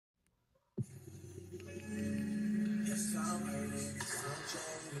Good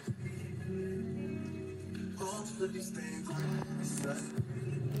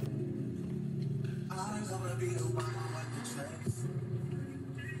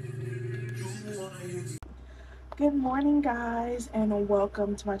morning, guys, and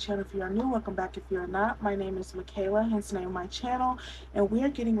welcome to my channel. If you are new, welcome back if you're not. My name is Michaela, hence the name of my channel, and we are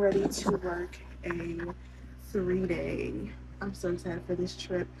getting ready to work a 3-day. I'm so excited for this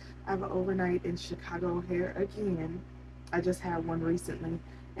trip. I have an overnight in Chicago O'Hare again. I just had one recently,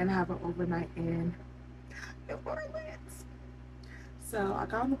 and I have an overnight in New Orleans. So I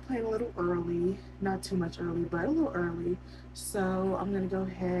got on the plane a little early, not too much early, but a little early. So I'm gonna go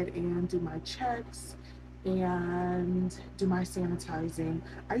ahead and do my checks and do my sanitizing.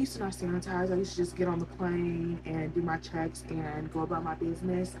 I used to not sanitize. I used to just get on the plane and do my checks and go about my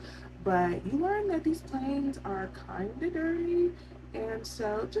business. But you learn that these planes are kind of dirty, and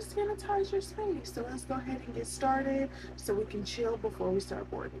so just sanitize your space. So let's go ahead and get started so we can chill before we start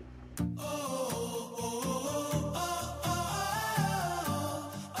boarding.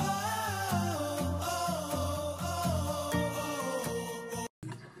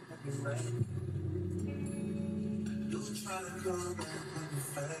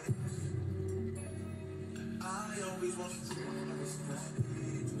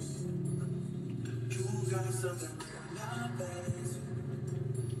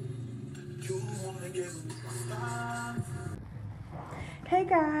 Hey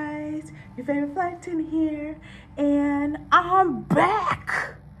guys, your favorite flight attendant here, and I'm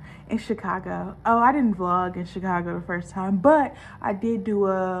back in Chicago. Oh, I didn't vlog in Chicago the first time, but I did do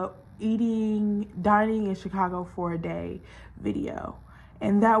a dining in Chicago for a day video,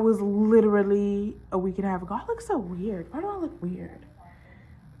 and that was literally a week and a half ago. I look so weird. Why do I look weird?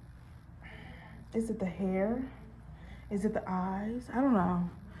 Is it the hair? Is it the eyes? I don't know.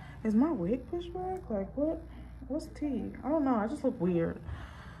 Is my wig pushed back? Like what? What's tea? I don't know. I just look weird.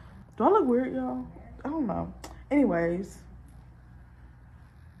 Do I look weird, y'all? I don't know. Anyways,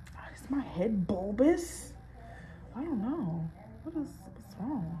 is my head bulbous? I don't know. What's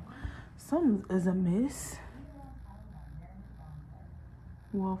wrong? Something is amiss.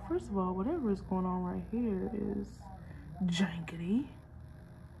 Well, first of all, whatever is going on right here is jankety.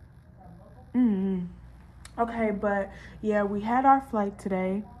 Okay, but yeah, we had our flight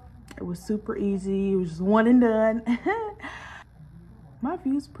today. It was super easy. It was just one and done. My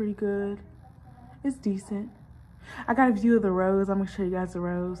view's pretty good. It's decent. I got a view of the roads. I'm gonna show you guys the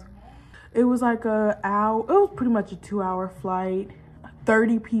roads. It was like a hour. It was pretty much a 2-hour flight.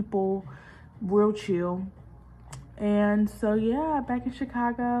 30 people, real chill. And so yeah, back in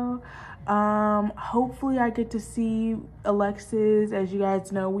Chicago. Hopefully I get to see Alexis. As you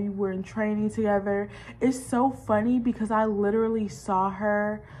guys know, we were in training together. It's so funny because I literally saw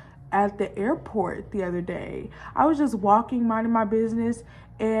her at the airport the other day. I was just walking, minding my business,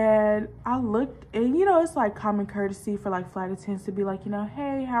 and I looked, and you know, it's like common courtesy for like flight attendants to be like, you know,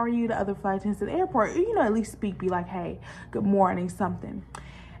 hey, how are you, to other flight attendants at the airport, you know, at least speak, be like, hey, good morning, something.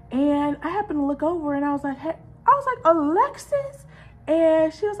 And I happened to look over, and I was like, hey, Alexis.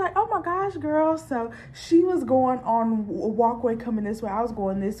 And she was like, oh my gosh, girl. So she was going on a walkway coming this way. I was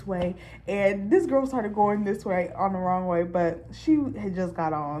going this way. And this girl started going this way on the wrong way. But she had just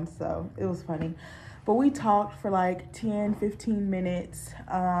got on. So it was funny. But we talked for like 10, 15 minutes.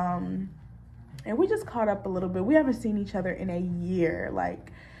 And we just caught up a little bit. We haven't seen each other in a year.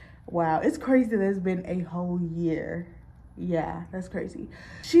 Like, wow. It's crazy that it's been a whole year. Yeah, that's crazy.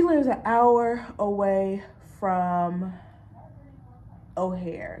 She lives an hour away from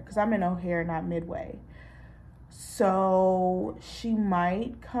O'Hare, because I'm in O'Hare, not Midway. So she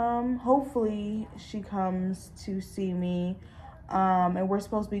might come. Hopefully she comes to see me. And we're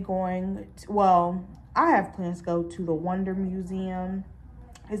supposed to be going to, well, I have plans to go to the Wndr Museum.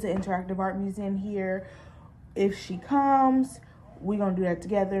 It's an interactive art museum here. If she comes, we're gonna do that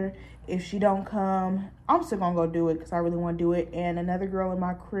together. If she don't come, I'm still gonna go do it because I really want to do it. And another girl in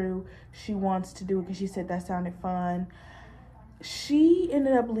my crew, she wants to do it because she said that sounded fun. She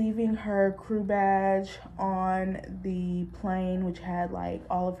ended up leaving her crew badge on the plane, which had like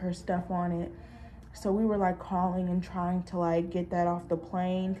all of her stuff on it. So we were like calling and trying to like get that off the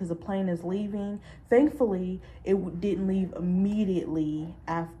plane because the plane is leaving. Thankfully, it didn't leave immediately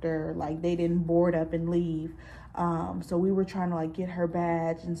after, like they didn't board up and leave. So we were trying to like get her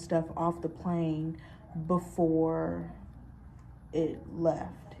badge and stuff off the plane before it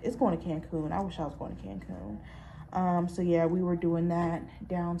left. It's going to Cancun. I wish I was going to Cancun. So yeah, we were doing that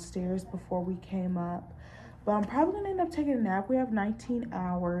downstairs before we came up. But I'm probably gonna end up taking a nap. We have 19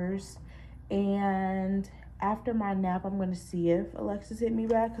 hours. And after my nap, I'm gonna see if Alexis hit me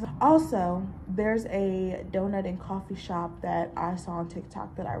back. Also, there's a donut and coffee shop that I saw on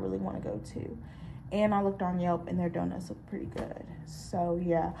TikTok that I really want to go to. And I looked on Yelp and their donuts look pretty good. So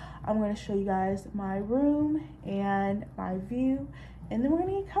yeah, I'm gonna show you guys my room and my view, and then we're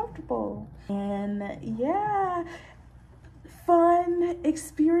gonna get comfortable. And yeah, fun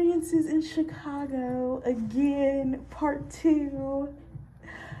experiences in Chicago again, part 2.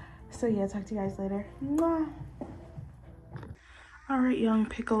 So yeah, talk to you guys later. Mwah. All right, young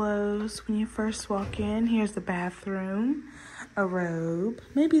piccolos, when you first walk in, here's the bathroom, a robe.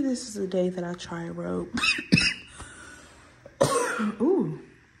 Maybe this is the day that I try a robe. Ooh,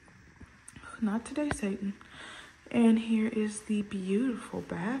 not today, Satan. And here is the beautiful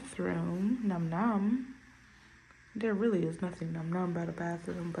bathroom. Num num. There really is nothing num num about a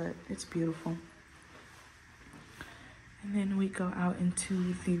bathroom, but it's beautiful. And then we go out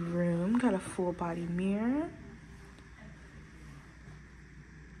into the room. Got a full body mirror.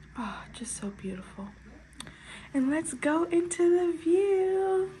 Oh, just so beautiful. And let's go into the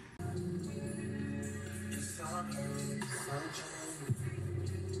view.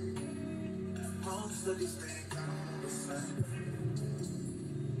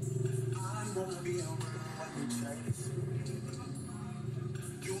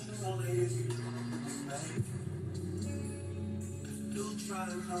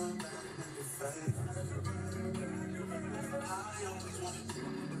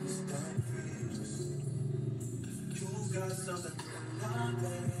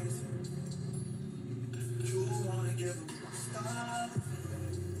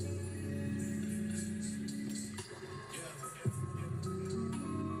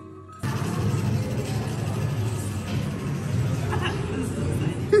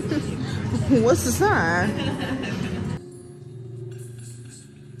 What's the sign?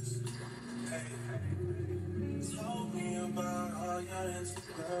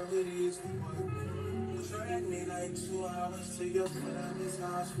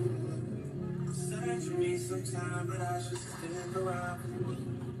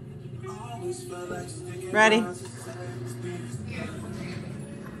 Ready?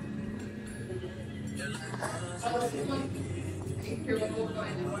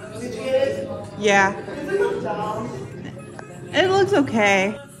 Yeah. It looks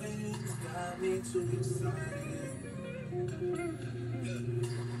okay.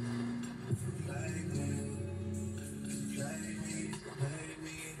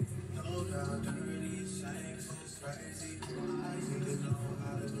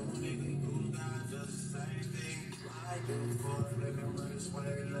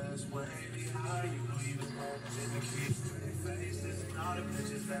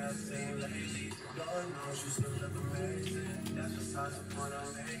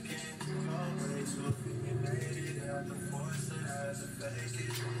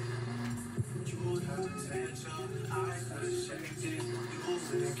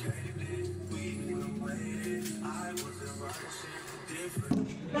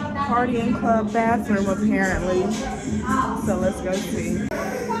 Partying club bathroom apparently. So let's go see.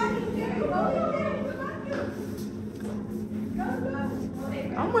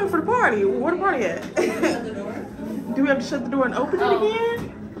 I'm waiting for the party. Where the party at? Do we have to shut the door and open it again?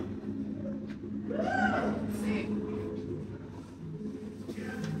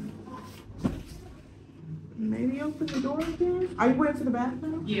 Maybe open the door again? Are you waiting for the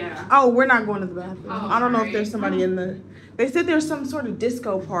bathroom? Yeah. Oh, we're not going to the bathroom. Oh, I don't know if there's somebody in the... They said there's some sort of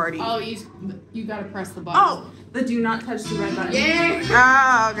disco party. Oh, you gotta press the button. Oh, the do not touch the red button. Yeah.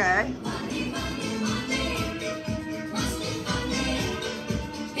 Ah, okay.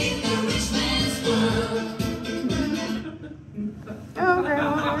 Okay.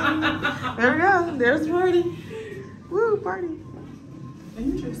 There we go. There's the party. Woo, party.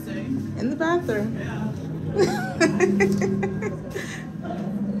 Interesting. In the bathroom. Yeah.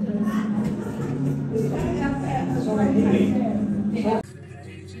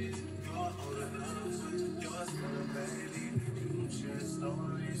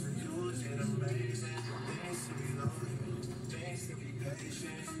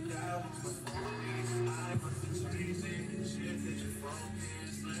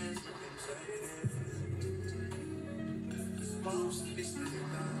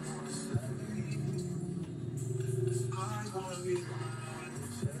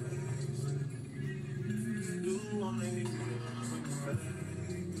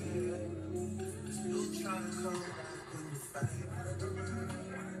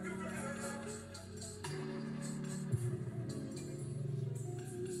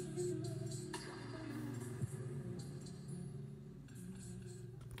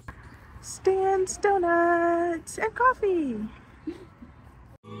 Stan's donuts and coffee.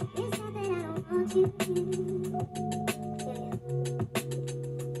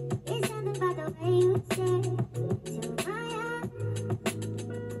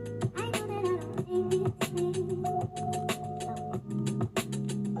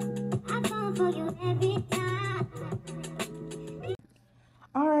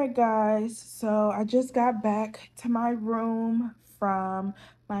 All right, guys, so I just got back to my room from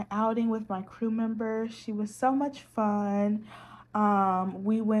my outing with my crew member. She was so much fun.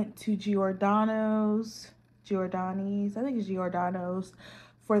 We went to Giordani's, I think it's Giordano's,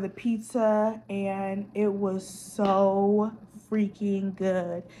 for the pizza, and it was so freaking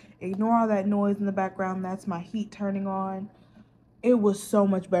good. Ignore all that noise in the background. That's my heat turning on. It was so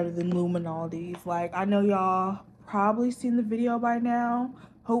much better than Luminaldi's. Like, I know y'all probably seen the video by now,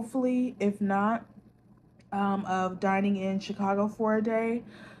 hopefully. If not, of dining in Chicago for a day,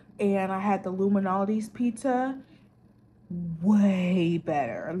 and I had the Luminaldi's pizza. Way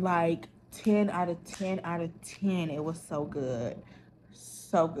better. Like 10 out of 10 out of 10. It was so good.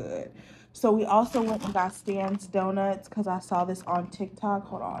 So good. So we also went and got Stan's donuts because I saw this on TikTok.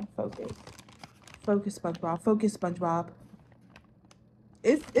 Hold on, focus. Focus, SpongeBob. Focus, SpongeBob.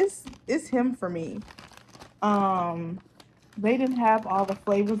 It's him for me. They didn't have all the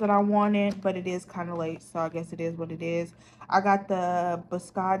flavors that I wanted, but it is kind of late, so I guess it is what it is. I got the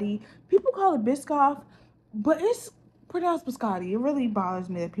biscotti. People call it Biscoff, but it's pronounced biscotti. It really bothers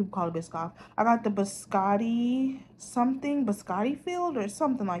me that people call it Biscoff. I got the biscotti something, biscotti filled or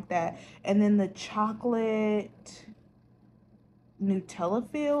something like that, and then the chocolate Nutella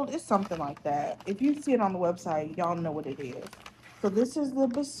filled. It's something like that. If you see it on the website, y'all know what it is. So this is the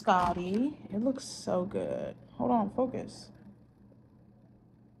biscotti. It looks so good. Hold on, focus.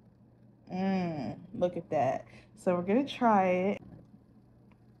 Look at that. So we're gonna try it.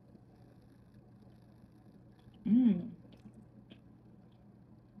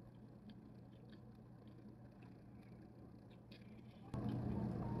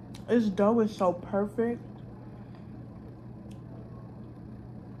 This dough is so perfect.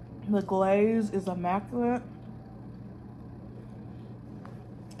 The glaze is immaculate.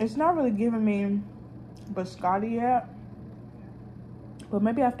 It's not really giving me biscotti yet, but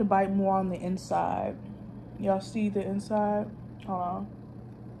maybe I have to bite more on the inside. Y'all see the inside? Hold on.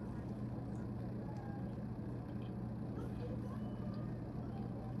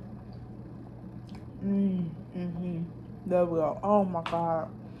 There we go. Oh my god.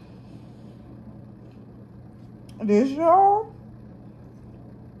 This, y'all,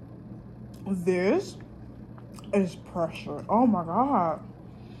 this is pressure. Oh my god.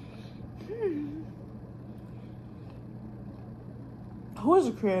 Who is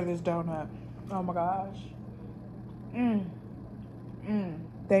the creator of this donut? Oh my gosh.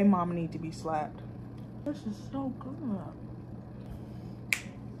 They mama need to be slapped. This is so good.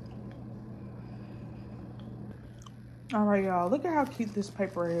 All right, y'all. Look at how cute this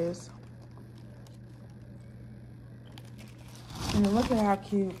paper is. And then look at how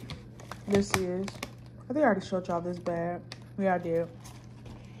cute this is. I think I already showed y'all this bag. Yeah, I did.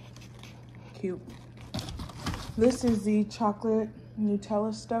 Cute. This is the chocolate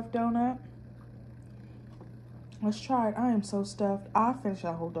Nutella stuffed donut. Let's try it. I am so stuffed. I finished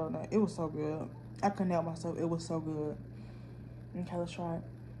that whole donut. It was so good. I couldn't help myself. It was so good. Okay, let's try it.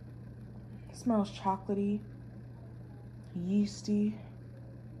 It smells chocolatey, yeasty.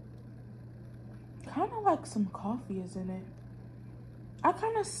 Kind of like some coffee is in it. I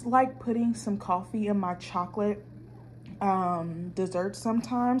kind of like putting some coffee in my chocolate dessert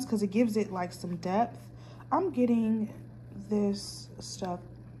sometimes because it gives it like some depth. I'm getting this stuff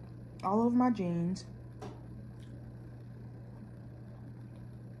all over my jeans.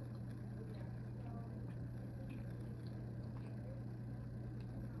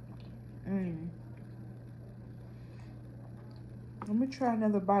 Let me try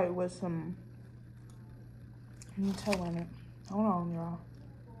another bite with some Nutella in it. Hold on, y'all.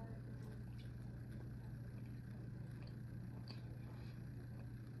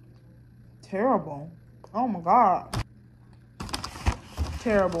 Terrible. Oh my god.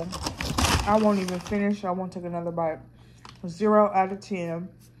 Terrible. I won't even finish. I won't take another bite. 0 out of 10.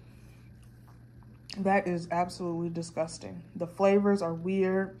 That is absolutely disgusting. The flavors are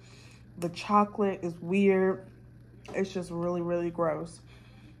weird. The chocolate is weird. It's just really, really gross.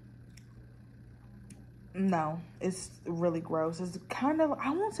 No, it's really gross. It's kind of, I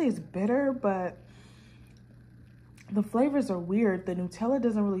won't say it's bitter, but the flavors are weird. The Nutella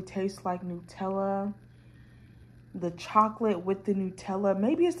doesn't really taste like Nutella. The chocolate with the Nutella,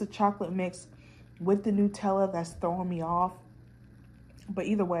 maybe it's the chocolate mix with the Nutella that's throwing me off. But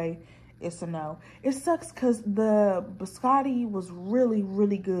either way, it's a no. It sucks because the biscotti was really,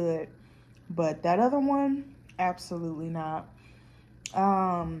 really good. But that other one, absolutely not.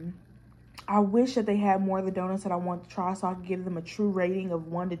 I wish that they had more of the donuts that I want to try so I could give them a true rating of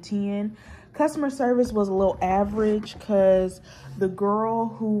 1 to 10. Customer service was a little average because the girl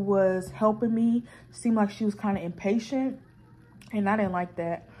who was helping me seemed like she was kind of impatient, and I didn't like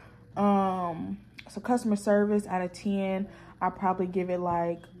that. So customer service out of 10, I'd probably give it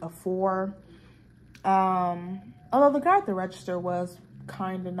like a 4. Although the guy at the register was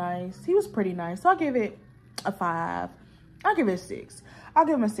kind of nice. He was pretty nice. So I'll give it a 5. I'll give it a 6. I'll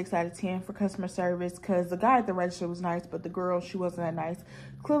give him a 6 out of 10 for customer service because the guy at the register was nice, but the girl, she wasn't that nice.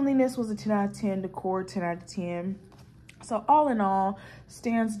 Cleanliness was a 10 out of 10. Decor, 10 out of 10. So all in all,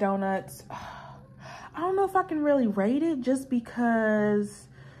 Stan's Donuts, I don't know if I can really rate it just because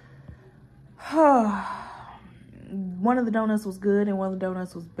one of the donuts was good and one of the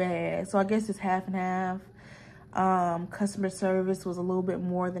donuts was bad. So I guess it's half and half. Customer service was a little bit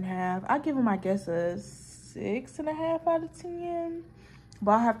more than half. I give them, I guess, a 6.5 out of 10.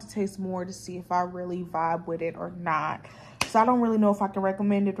 But I'll have to taste more to see if I really vibe with it or not. So I don't really know if I can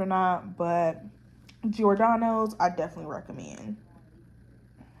recommend it or not, but Giordano's, I definitely recommend.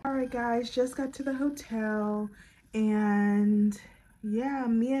 All right, guys, just got to the hotel, and yeah,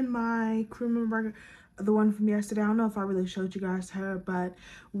 me and my crew member, the one from yesterday, I don't know if I really showed you guys her, but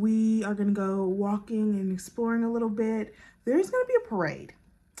we are gonna go walking and exploring a little bit. There's gonna be a parade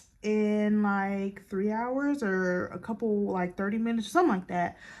in like 3 hours or a couple, like 30 minutes or something like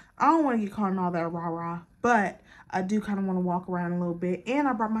that. I don't want to get caught in all that rah-rah, but I do kind of want to walk around a little bit. And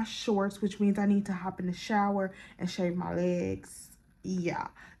I brought my shorts, which means I need to hop in the shower and shave my legs. Yeah,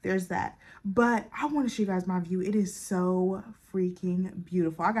 there's that. But I want to show you guys my view. It is so freaking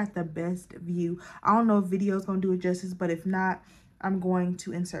beautiful. I got the best view. I don't know if video is going to do it justice, but if not, I'm going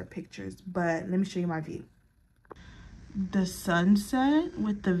to insert pictures. But let me show you my view. The sunset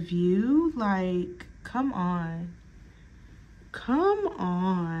with the view, like, come on. Come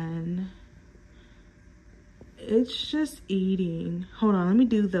on. It's just eating. Hold on, let me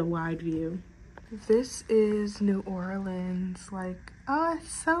do the wide view. This is New Orleans. Like, oh, it's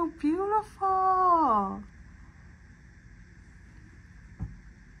so beautiful.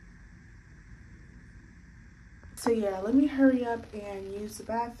 So yeah, let me hurry up and use the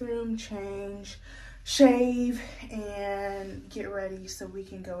bathroom, change, shave, and get ready so we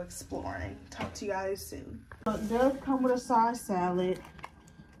can go exploring. Talk to you guys soon. It does come with a side salad.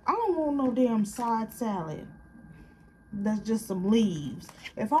 I don't want no damn side salad. That's just some leaves.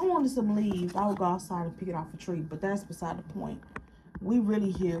 If I wanted some leaves, I would go outside and pick it off a tree, but that's beside the point. We really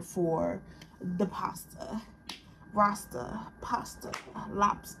here for the pasta. Rasta, pasta,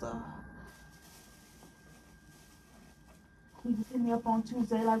 lobster. You can hit me up on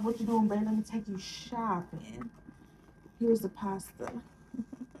Tuesday, like, what you doing, babe? Let me take you shopping. Here's the pasta.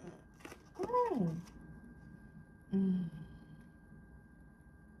 Oh.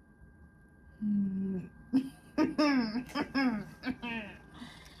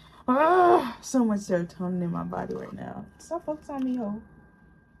 So much serotonin in my body right now. Stop focusing on me, ho.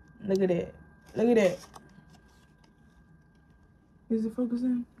 Look at it. Look at it. Is it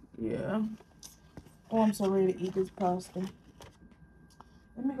focusing? Yeah. Oh, I'm so ready to eat this pasta.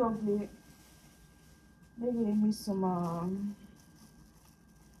 Let me go get. They gave me some.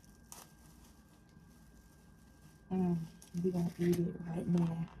 We're gonna eat it right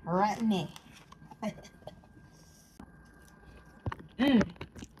now. Right now.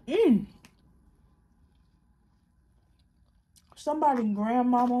 Somebody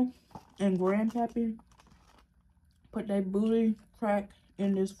grandmama and grandpappy put their booty crack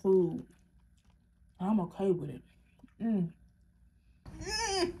in this food. I'm okay with it.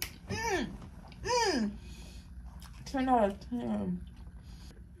 10 out of 10.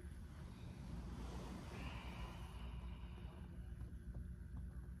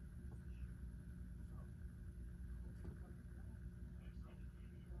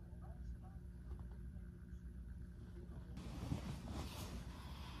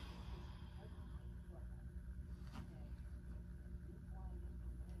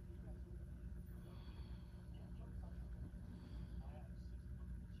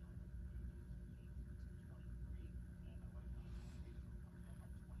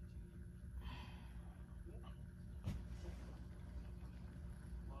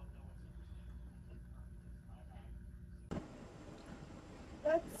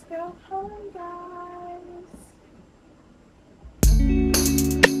 Let's go home, guys.